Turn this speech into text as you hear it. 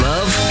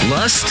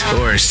Lust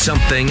or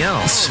something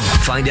else?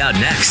 Find out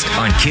next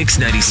on Kix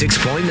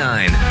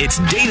 96.9. It's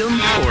Date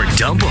 'em or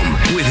Dump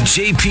 'em with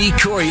JP,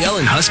 Coriel,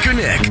 and Husker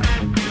Nick.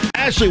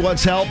 Ashley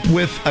wants help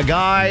with a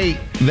guy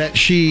that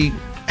she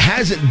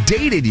hasn't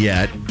dated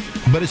yet,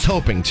 but is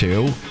hoping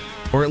to,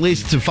 or at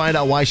least to find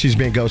out why she's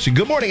being ghosted.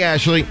 Good morning,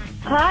 Ashley.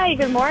 Hi,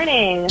 good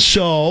morning.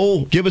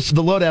 So, give us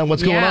the lowdown.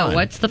 What's going on? Yeah,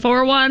 what's the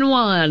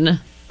 411?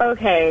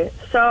 Okay,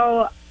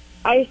 so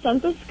I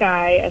sent this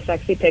guy a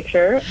sexy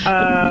picture,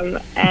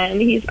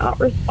 and he's not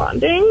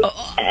responding,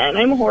 and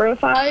I'm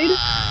horrified.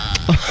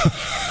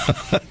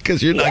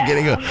 Because you're not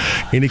getting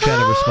any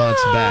kind of response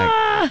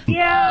back.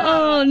 Yeah.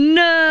 Oh,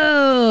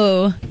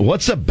 no.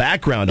 What's the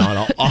background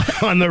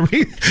on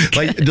the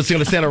like? Just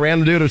going to send a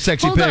random dude a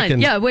sexy Hold pic? on.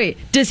 And Yeah, wait.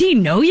 Does he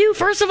know you,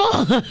 first of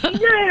all?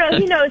 No,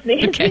 he knows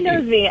me. Okay. He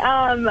knows me.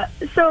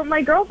 So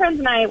my girlfriends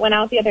and I went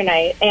out the other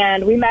night,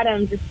 and we met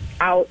him just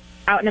out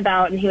and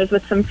about, and he was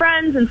with some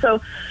friends. And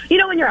so, you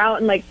know, when you're out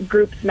and like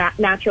groups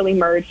naturally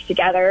merge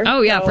together.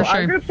 Oh, yeah, so for sure.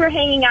 Our groups were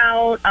hanging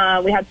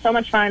out. We had so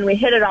much fun. We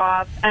hit it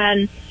off,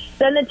 and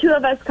then the two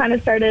of us kind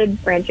of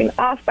started branching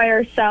off by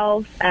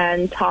ourselves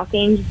and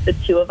talking, just the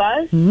two of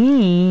us.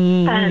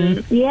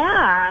 And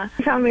yeah,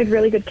 I found we had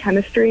really good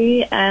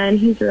chemistry, and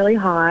he's really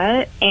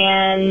hot.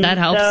 And that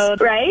helps. So,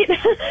 right?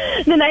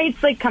 The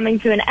night's like coming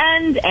to an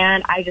end,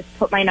 and I just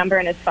put my number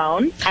in his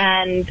phone,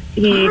 and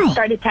he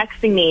started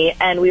texting me,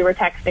 and we were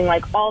texting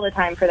like all the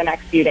time for the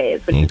next few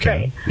days, which is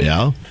great.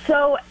 Yeah.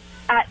 So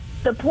at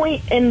the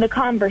point in the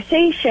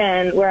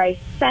conversation where I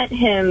sent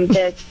him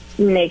this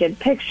naked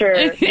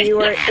picture, we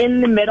were in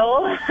the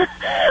middle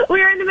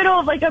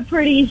of like a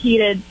pretty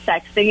heated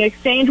sexting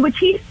exchange, which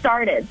he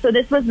started. So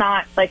this was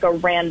not like a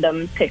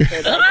random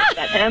picture that I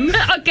sent him.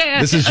 Okay.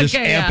 This is just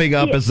amping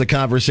up as the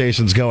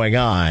conversation's going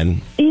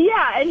on.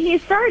 Yeah, and he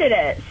started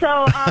it.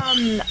 So,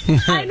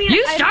 I mean,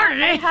 You started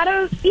it?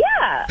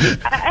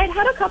 I'd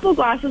had a couple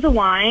glasses of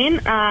wine,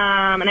 and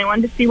I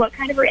wanted to see what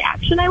kind of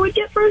reaction I would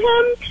get from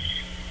him.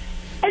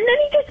 And then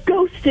he just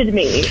ghosted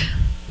me.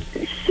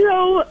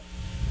 So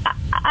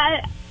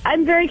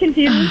I'm very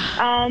confused.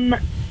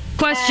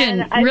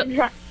 Question,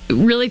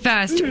 really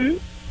fast.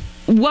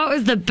 Mm-hmm. What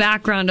was the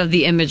background of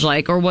the image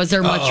like, or was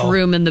there much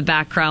room in the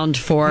background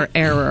for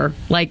error?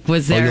 Like,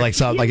 was there you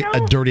saw like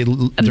a dirty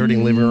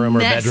living room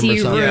or bedroom or messy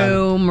something?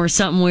 room or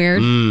something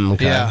weird?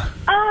 Okay. Yeah.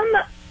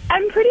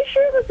 I'm pretty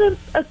sure it was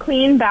a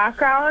clean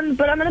background,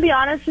 but I'm going to be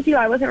honest with you,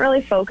 I wasn't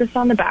really focused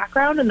on the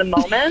background in the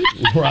moment.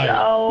 Right.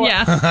 So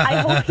Yeah. I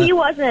hope he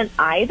wasn't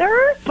either,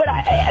 but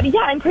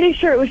I'm pretty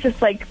sure it was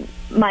just like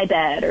my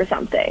bed or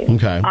something.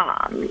 Okay.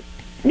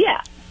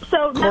 Yeah.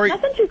 So Corey-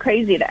 nothing too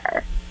crazy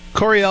there.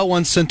 Coriel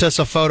once sent us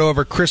a photo of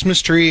her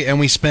Christmas tree, and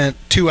we spent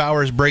 2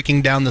 hours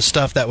breaking down the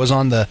stuff that was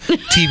on the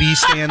TV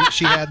stand that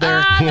she had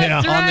there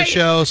on the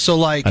show. So,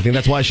 like, I think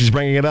that's why she's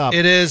bringing it up.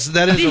 that is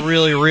a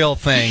really real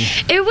thing.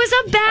 It was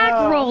a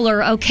back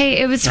roller, okay?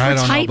 It was for I don't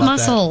know tight about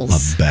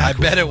muscles. I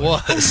bet it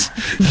was.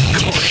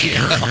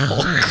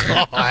 Oh,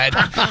 God.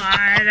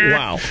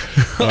 Wow.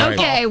 All right.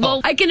 Okay, well,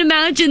 I can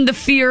imagine the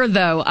fear,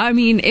 though. I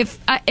mean,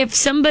 if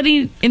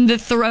somebody in the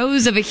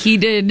throes of a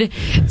heated,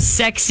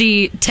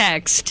 sexy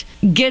text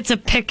gets a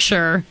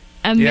picture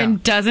and then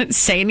doesn't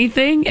say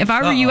anything, if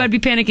I were you, I'd be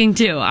panicking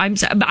too.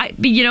 But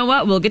you know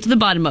what? We'll get to the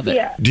bottom of it.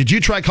 Yeah. Did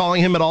you try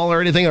calling him at all or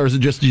anything, or is it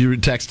just you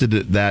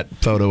texted that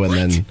photo and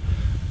then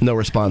no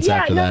response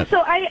after that?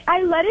 So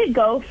I let it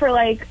go for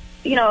like,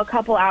 you know, a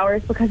couple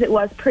hours because it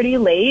was pretty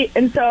late.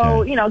 And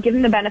so, you know, give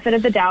him the benefit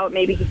of the doubt,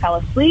 maybe he fell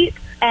asleep.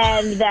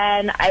 And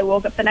then I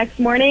woke up the next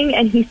morning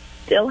and he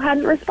still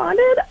hadn't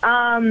responded.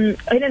 I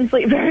didn't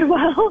sleep very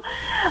well.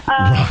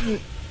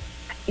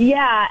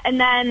 Yeah, and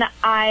then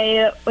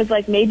I was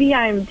like, maybe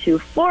I'm too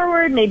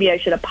forward. Maybe I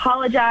should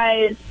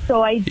apologize.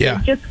 So I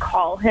did just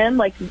call him,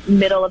 like,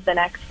 middle of the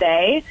next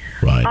day.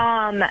 Right.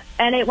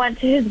 And it went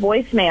to his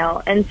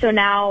voicemail. And so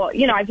now,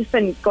 you know, I've just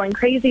been going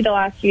crazy the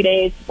last few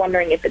days,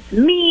 wondering if it's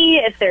me,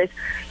 if there's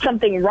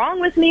something wrong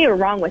with me or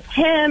wrong with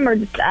him, or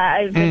just,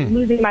 I've been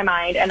losing my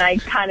mind, and I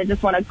kind of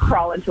just want to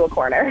crawl into a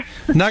corner.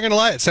 Not going to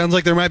lie, it sounds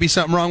like there might be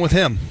something wrong with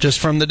him, just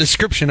from the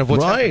description of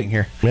what's happening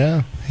here.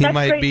 Yeah. He That's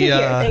might great be. to hear.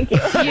 Thank you.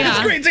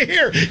 Yeah. Great to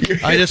hear.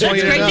 I just want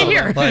you to great know. to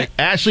hear. Like,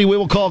 Ashley, we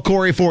will call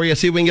Corey for you,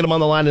 see if we can get him on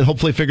the line and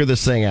hopefully figure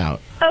this thing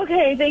out.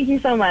 Okay, thank you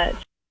so much.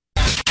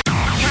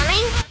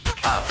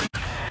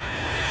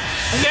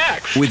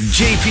 Next with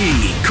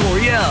JP,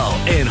 Coriel,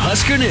 and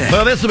Husker Nick.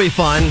 Well, this will be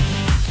fun.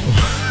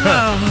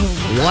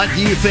 What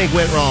do you think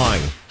went wrong?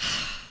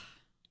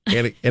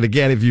 And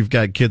again, if you've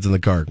got kids in the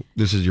car,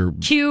 this is your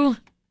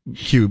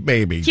Cue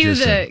maybe. the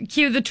It's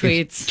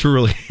tweets.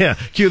 truly,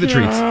 cue the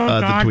tweets.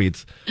 The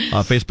tweets.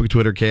 Facebook,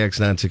 Twitter,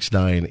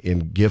 KX969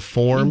 in GIF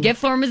form. GIF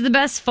form is the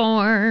best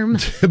form.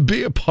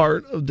 Be a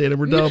part of Date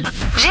 'em or Dump.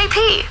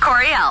 JP,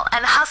 Coriel,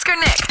 and Husker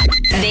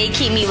Nick. They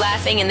keep me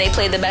laughing and they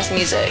play the best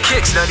music.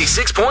 Kix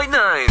 96.9.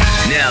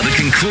 Now the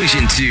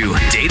conclusion to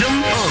Date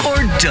 'em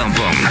or Dump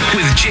 'em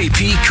with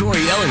JP,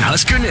 Coriel, and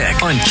Husker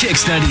Nick on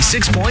Kix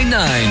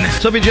 96.9.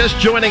 So if you're just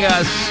joining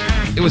us,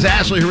 it was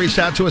Ashley who reached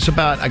out to us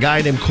about a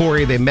guy named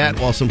Corey they met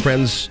while some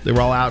friends, they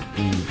were all out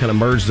and kind of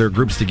merged their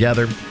groups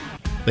together.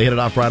 They hit it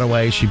off right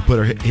away. She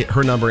put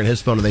her number in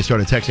his phone, and they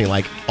started texting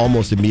like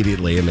almost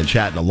immediately and been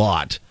chatting a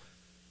lot.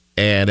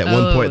 And at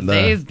one point,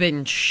 they've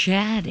been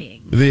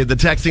chatting. The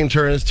texting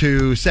turns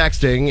to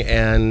sexting,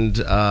 and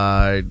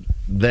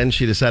then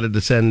she decided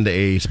to send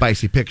a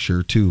spicy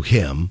picture to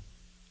him.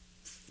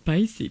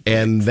 Spicy pics.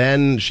 And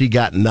then she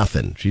got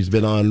nothing. She's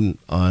been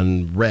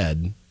on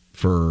red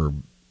for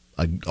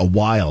a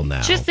while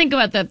now. Just think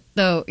about that,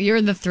 though. You're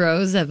in the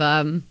throes of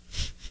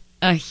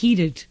a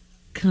heated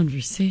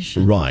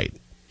conversation, right?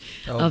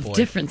 Of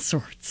different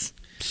sorts.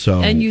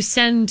 So, and you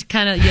send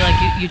kind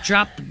of you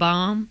drop the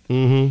bomb,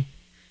 mm-hmm.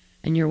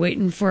 and you're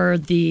waiting for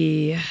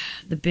the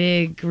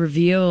big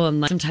reveal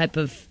and like some type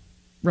of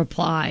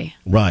reply.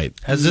 Right?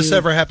 Has this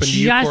ever happened to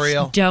you,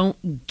 Coriel? Just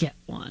don't get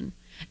one.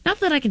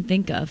 Not that I can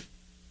think of.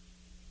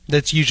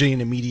 That's usually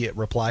an immediate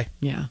reply.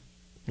 Yeah.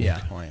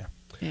 Yeah. Oh, yeah.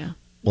 Yeah.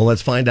 Well,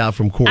 let's find out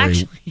from Corey.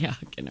 Actually, yeah.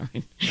 Okay, no,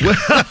 right.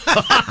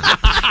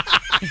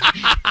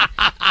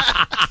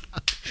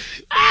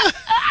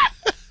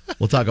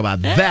 We'll talk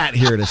about that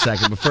here in a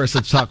second. But first,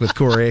 let's talk with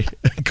Corey.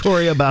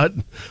 Corey, about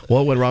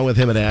what went wrong with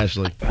him and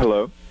Ashley.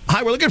 Hello.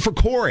 Hi, we're looking for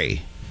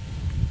Corey.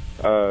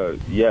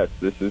 Yes,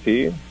 this is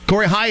he.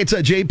 Corey, hi. It's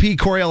JP,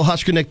 Coriel,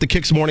 Husker Nick, the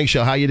Kicks Morning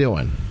Show. How you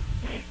doing?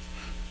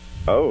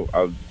 Oh,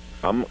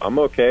 I'm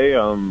okay.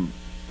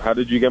 How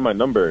did you get my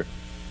number?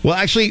 Well,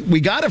 actually,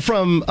 we got it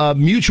from a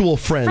mutual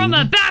friend. From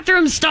a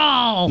bathroom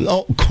stall.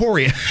 Oh,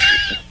 Corey.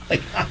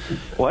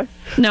 What?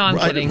 No, I'm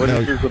kidding. What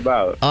is this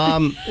about?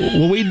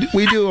 Well,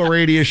 we do a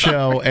radio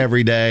show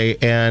every day,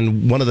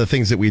 and one of the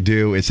things that we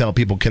do is help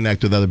people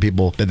connect with other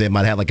people that they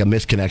might have like a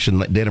misconnection,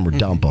 like date them or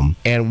dump them.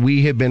 And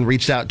we have been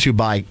reached out to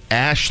by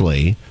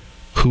Ashley,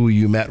 who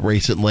you met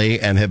recently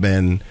and have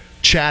been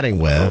chatting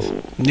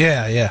with.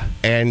 Yeah.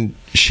 And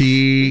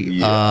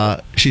she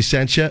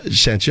sent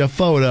you a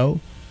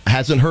photo.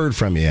 Hasn't heard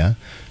from you.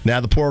 Now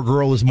the poor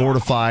girl is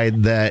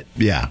mortified that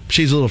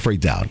she's a little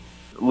freaked out.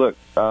 Look,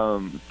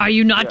 are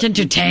you not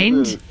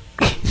entertained?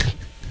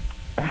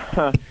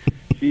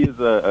 She's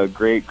a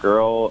great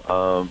girl,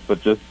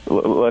 but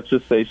let's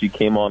just say she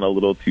came on a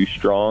little too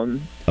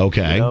strong.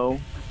 Okay. You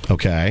know?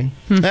 Okay.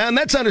 And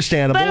that's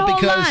understandable. But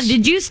hold on.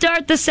 Did you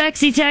start the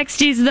sexy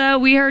texties, though?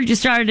 We heard you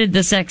started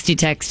the sexy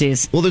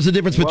texties. Well, there's a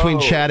difference between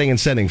chatting and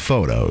sending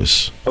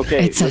photos.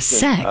 Okay. It's a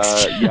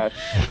sex.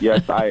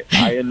 Yes, I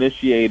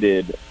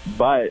initiated,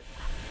 but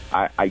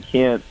I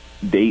can't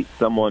date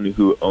someone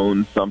who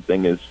owns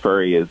something as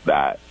furry as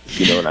that.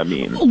 You know what I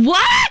mean?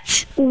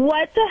 What?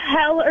 What the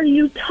hell are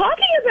you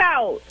talking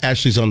about?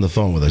 Ashley's on the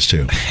phone with us,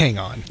 too. Hang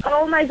on.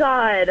 Oh, my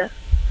God.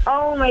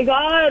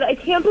 I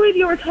can't believe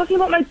you were talking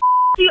about my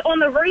on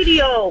the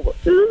radio.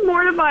 This is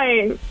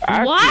mortifying.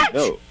 Actually, what?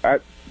 No,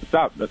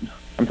 stop.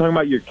 I'm talking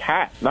about your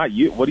cat, not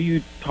you. What are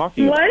you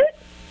talking about? What?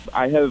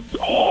 I have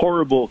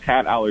horrible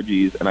cat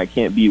allergies, and I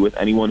can't be with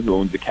anyone who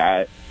owns a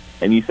cat.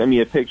 And you send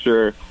me a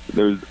picture,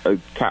 there's a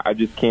cat. I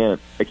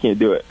can't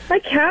do it. My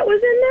cat was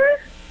in there?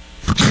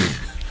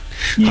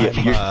 Yeah,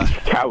 your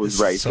cat was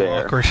right so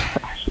there. Awkward.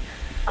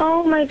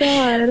 Oh, my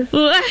God.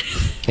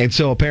 And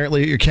so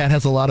apparently your cat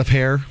has a lot of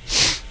hair.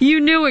 You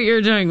knew what you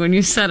were doing when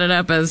you set it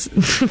up as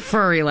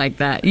furry like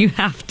that. You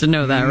have to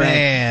know that,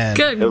 Man. right?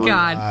 Good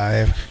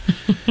God.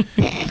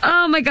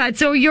 Oh my God.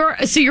 So you're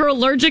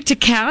allergic to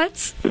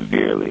cats?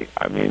 Severely.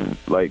 I mean,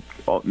 like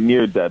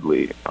near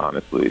deadly,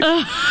 honestly.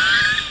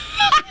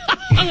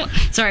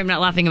 Sorry, I'm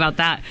not laughing about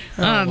that.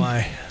 Oh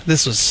my.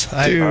 This was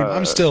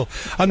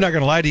I'm not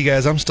gonna lie to you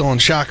guys, I'm still in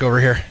shock over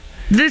here.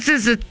 This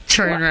is a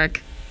train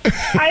wreck.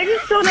 I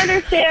just don't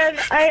understand.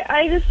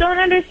 I just don't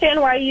understand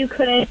why you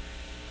couldn't,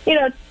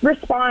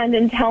 respond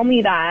and tell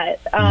me that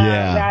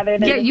rather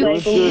than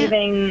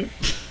believing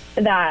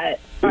that.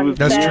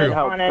 That's true.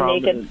 How on a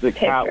naked the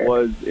cat picture.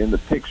 was in the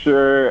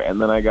picture, and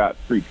then I got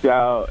freaked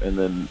out, and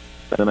then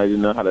I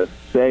didn't know how to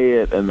say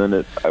it, and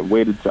then I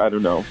waited. I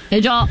don't know.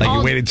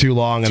 You waited too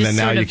long, and then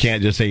now you of-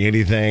 can't just say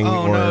anything.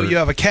 Oh no, you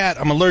have a cat.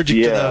 I'm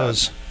allergic to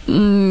those. You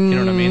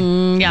know what I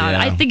mean? Yeah,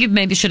 I think you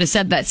maybe should have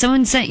said that.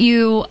 Someone sent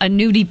you a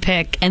nudie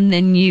pic and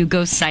then you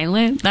go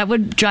silent. That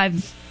would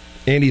drive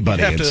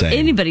anybody insane.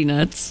 Anybody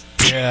nuts.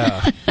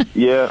 Yeah.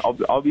 Yeah,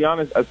 I'll be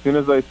honest. As soon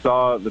as I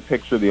saw the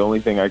picture, the only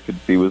thing I could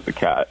see was the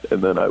cat,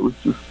 and then I was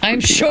just. I'm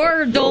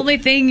sure the only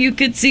thing you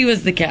could see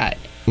was the cat.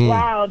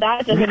 Wow,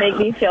 that doesn't make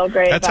me feel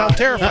great. That's how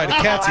terrified a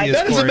cat is.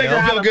 That doesn't make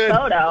her feel good.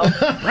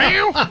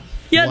 Photo.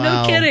 Yeah,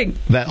 Wow. no kidding.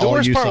 That The all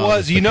worst you part saw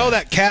was, the cat.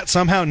 that cat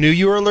somehow knew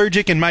you were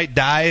allergic and might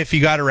die if you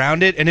got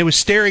around it, and it was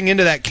staring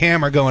into that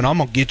camera going, I'm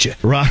going to get you.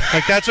 Right.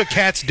 Like, that's what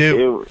cats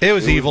do. It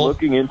was evil.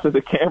 Looking into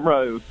the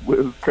camera, it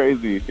was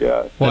crazy.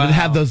 Yeah. Did it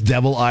have those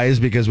devil eyes?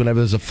 Because whenever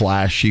there's a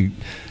flash, the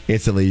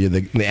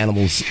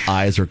animal's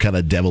eyes are kind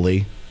of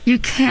devilly. You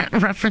can't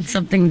reference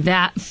something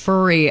that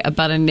furry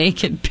about a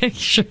naked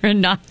picture and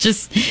not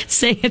just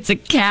say it's a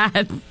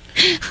cat.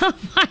 Oh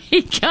my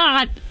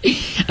God.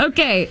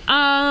 Okay.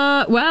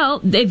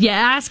 Well, if you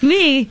ask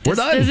me, We're this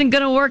done. isn't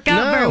going to work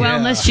out No. very well Yeah.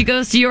 unless she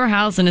goes to your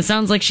house, and it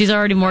sounds like she's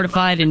already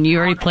mortified, and you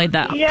already played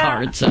that Yeah.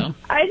 card. So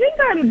I think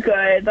I'm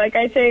good. Like,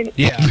 I think,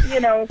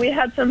 Yeah. we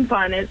had some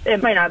fun.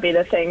 It might not be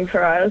the thing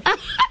for us.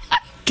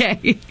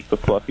 okay. The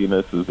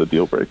fluffiness is a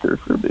deal breaker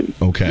for me.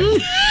 Okay.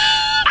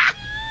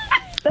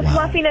 The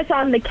fluffiness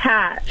on the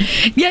cat.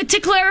 Yeah. To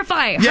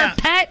clarify, her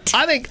pet.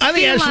 I think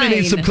Ashley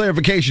needs some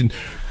clarification.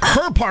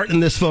 Her part in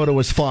this photo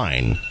was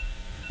fine,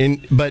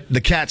 but the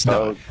cat's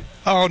not.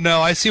 Oh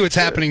no, I see what's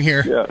happening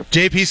here. Yeah.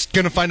 JP's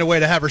gonna find a way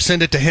to have her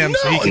send it to him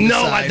so he can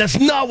decide. That's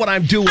not what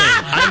I'm doing.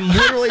 I'm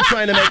literally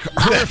trying to make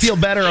her feel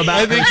better about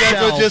I think that's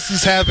herself. what just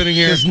is happening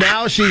here. Because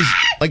now she's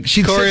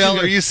Coriel,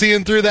 are you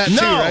seeing through that no.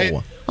 too,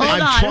 right?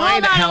 I'm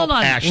trying to help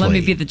Ashley. Let me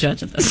be the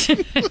judge of this.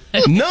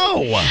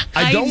 No,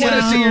 I don't want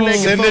to know. see your naked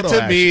Send photo. it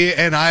to Ashley. me,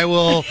 and I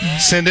will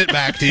send it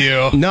back to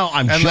you. No,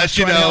 I'm and just let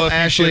you trying to know help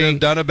if you should Ashley have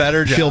done a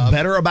better job. feel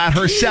better about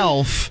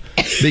herself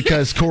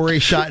because Corey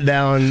shot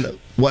down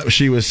what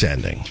she was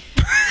sending.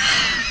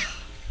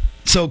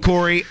 So,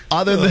 Corey,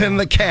 other than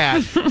the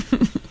cat,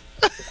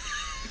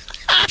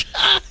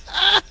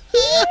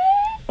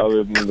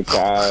 Other than the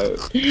cat,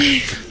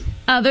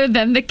 Other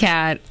than the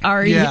cat,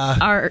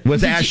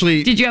 Was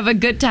Ashley- Did you have a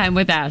good time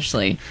with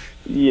Ashley?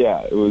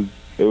 yeah, it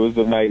was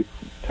a nice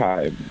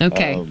time.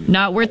 Okay,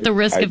 not worth the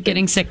risk I of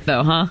getting sick,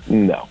 though, huh?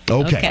 No.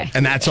 okay.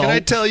 And that's all. Can I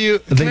tell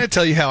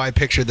you how I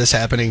picture this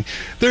happening?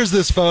 There's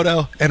this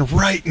photo, and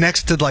right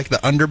next to like the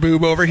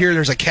underboob over here,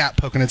 there's a cat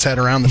poking its head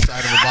around the side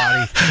of her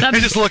body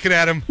and just looking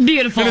at him.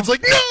 Beautiful. And it's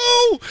like,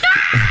 no!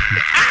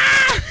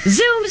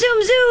 Zoom,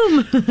 zoom,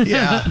 zoom.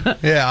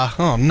 Yeah.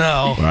 Oh no.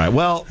 All right.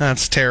 Well,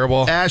 That's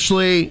terrible.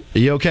 Ashley, are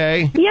you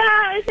okay? Yeah,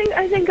 I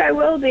think I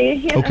will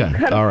be. Okay, I've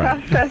gotta all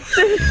right. process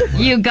this.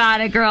 You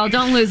got it, girl.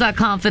 Don't lose that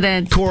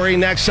confidence. Corey,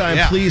 next time,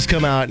 Yeah. please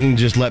come out and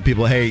just let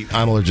people, hey,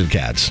 I'm allergic to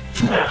cats.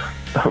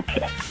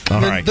 Okay. All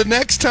right. The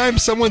next time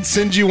someone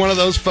sends you one of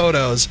those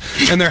photos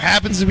and there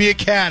happens to be a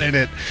cat in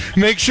it,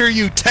 make sure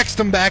you text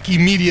them back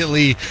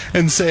immediately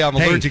and say, I'm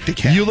Hey, allergic to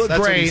cats. you look That's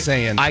what great. he's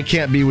saying. I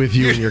can't be with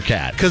you and your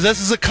cat. Because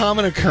this is a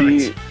common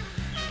occurrence. She-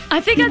 I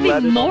think she I'd let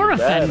it be on more the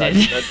bed.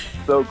 offended. That's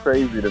so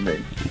crazy to me.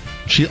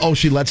 She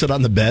lets it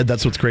on the bed.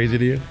 That's what's crazy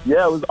to you.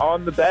 Yeah, it was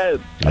on the bed.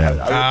 Yeah. I would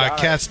die.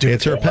 Cats do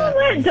It's her I pet.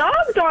 let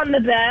dogs on the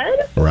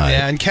bed. Right.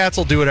 Yeah, and cats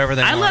will do whatever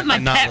they I want. let my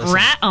and not pet listen.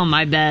 rat on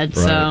my bed,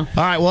 Right. so.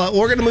 All right, well,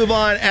 we're going to move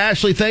on.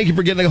 Ashley, thank you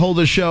for getting a hold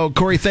of the show.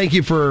 Corey, thank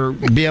you for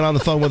being on the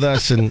phone with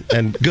us, and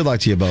good luck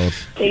to you both.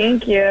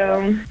 Thank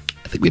you.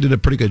 I think we did a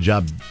pretty good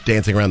job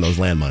dancing around those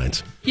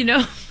landmines. You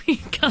know,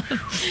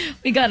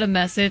 we got a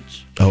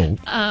message. Oh,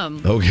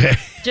 okay.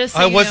 Just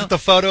so you Was know, it the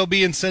photo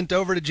being sent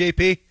over to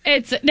JP?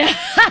 it's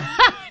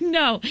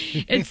no,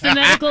 it's the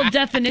medical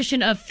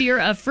definition of fear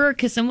of fur,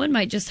 because someone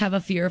might just have a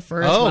fear of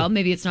fur as Oh. well.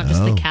 Maybe it's not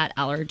just the cat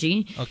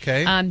allergy.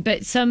 Okay.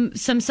 But some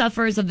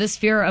sufferers of this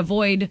fear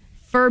avoid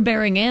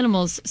fur-bearing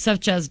animals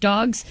such as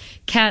dogs,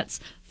 cats,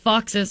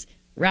 foxes,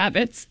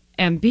 rabbits,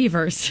 and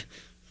beavers.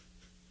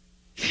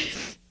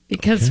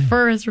 Because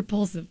fur is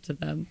repulsive to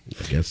them.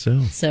 I guess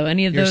so. So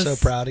any of You're those.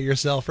 so proud of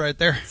yourself right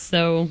there.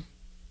 So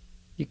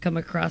you come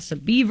across a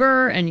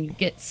beaver and you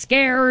get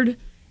scared,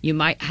 you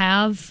might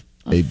have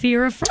a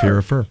fear of fur. Fear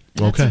of fur.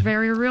 And that's Okay. a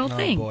very real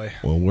thing. Oh, boy.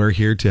 Well, we're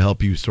here to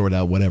help you sort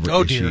out whatever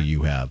Oh, issue dear.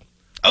 you have.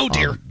 Oh,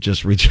 dear.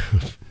 Just reach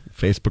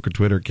Facebook or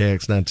Twitter,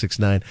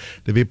 KX969,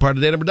 to be a part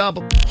of Date 'Em or Dump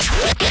 'Em.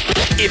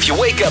 If you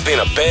wake up in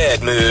a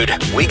bad mood,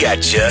 we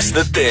got just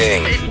the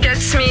thing. It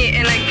gets me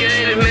in a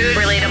good mood.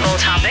 Relatable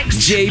topics.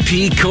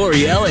 JP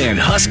Coriel and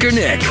Husker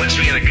Nick. Puts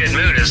me in a good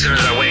mood as soon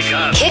as I wake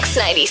up. Kicks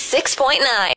 96.9.